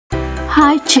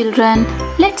Hi children,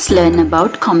 let's learn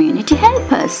about community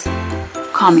helpers.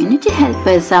 Community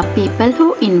helpers are people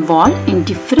who involve in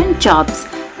different jobs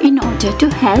in order to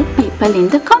help people in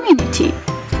the community.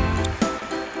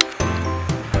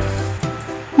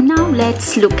 Now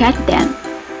let's look at them.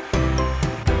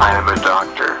 I am a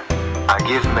doctor. I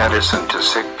give medicine to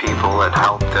sick people and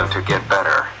help them to get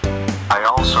better. I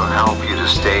also help you to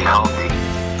stay healthy.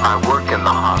 I work in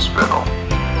the hospital.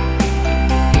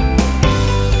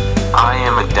 I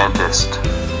am a dentist.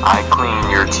 I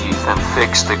clean your teeth and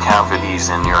fix the cavities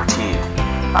in your teeth.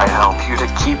 I help you to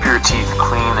keep your teeth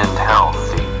clean and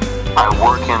healthy. I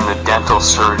work in the dental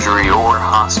surgery or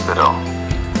hospital.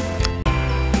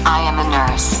 I am a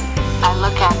nurse. I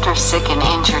look after sick and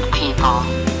injured people.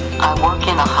 I work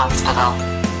in a hospital.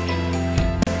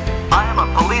 I am a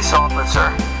police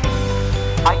officer.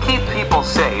 I keep people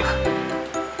safe.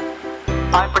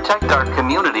 I protect our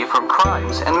community from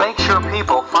crimes and make sure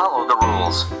people follow the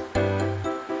rules.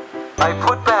 I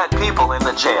put bad people in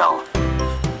the jail.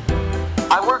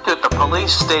 I work at the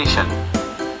police station.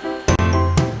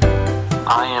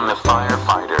 I am a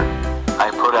firefighter.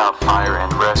 I put out fire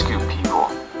and rescue people.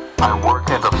 I work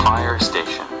at the fire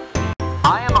station.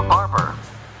 I am a barber.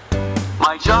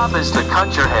 My job is to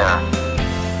cut your hair.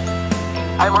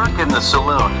 I work in the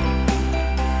saloon.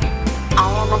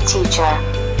 I am a teacher.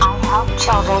 I help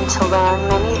children to learn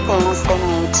many things they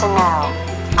need to know.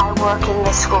 I work in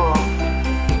the school.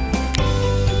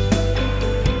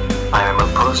 I am a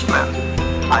postman.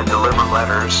 I deliver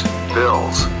letters,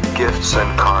 bills, gifts,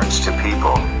 and cards to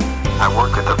people. I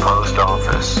work at the post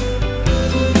office.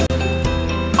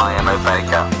 I am a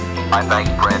baker. I bake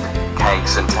bread,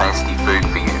 cakes, and tasty food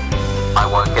for you. I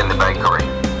work in the bakery.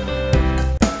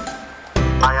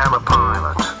 I am a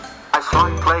pilot. I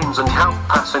fly planes and help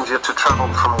passengers to travel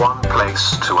from one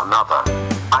place to another.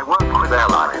 I work with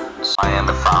airlines. I am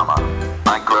a farmer.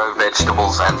 I grow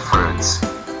vegetables and fruits.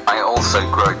 I also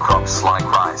grow crops like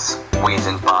rice, wheat,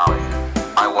 and barley.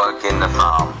 I work in the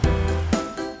farm.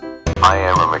 I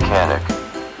am a mechanic.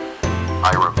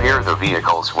 I repair the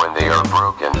vehicles when they are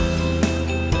broken.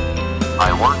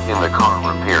 I work in the car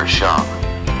repair shop.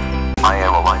 I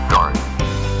am a lifeguard.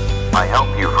 I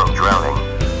help you from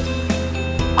drowning.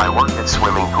 I work at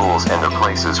swimming pools and the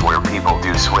places where people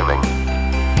do swimming.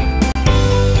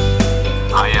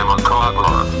 I am a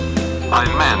cobbler. I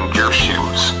mend your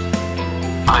shoes.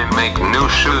 I make new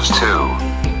shoes too.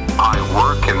 I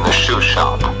work in the shoe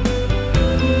shop.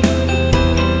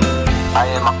 I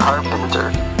am a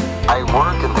carpenter. I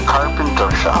work in the carpenter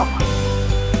shop.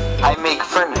 I make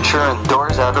furniture and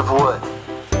doors out of wood.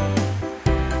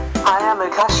 I am a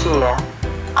cashier.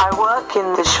 I work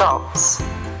in the shops.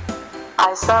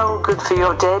 I sell good for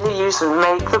your daily use and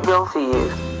make the bill for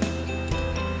you.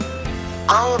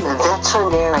 I am a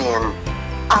veterinarian.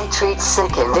 I treat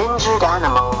sick and injured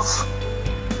animals.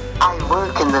 I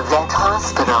work in the vet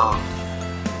hospital.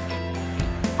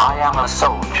 I am a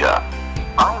soldier.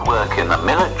 I work in a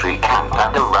military camp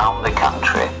and around the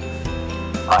country.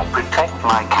 I protect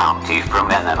my county from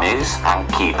enemies and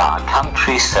keep our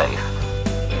country safe.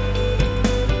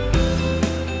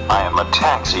 I am a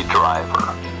taxi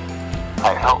driver.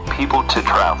 I help people to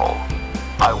travel.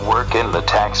 I work in the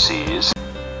taxis.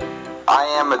 I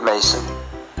am a mason.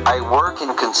 I work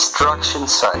in construction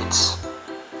sites.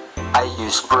 I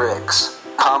use bricks,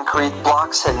 concrete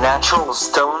blocks, and natural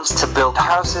stones to build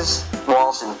houses,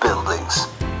 walls, and buildings.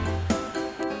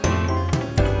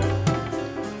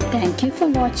 Thank you for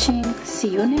watching. See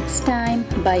you next time.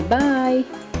 Bye bye.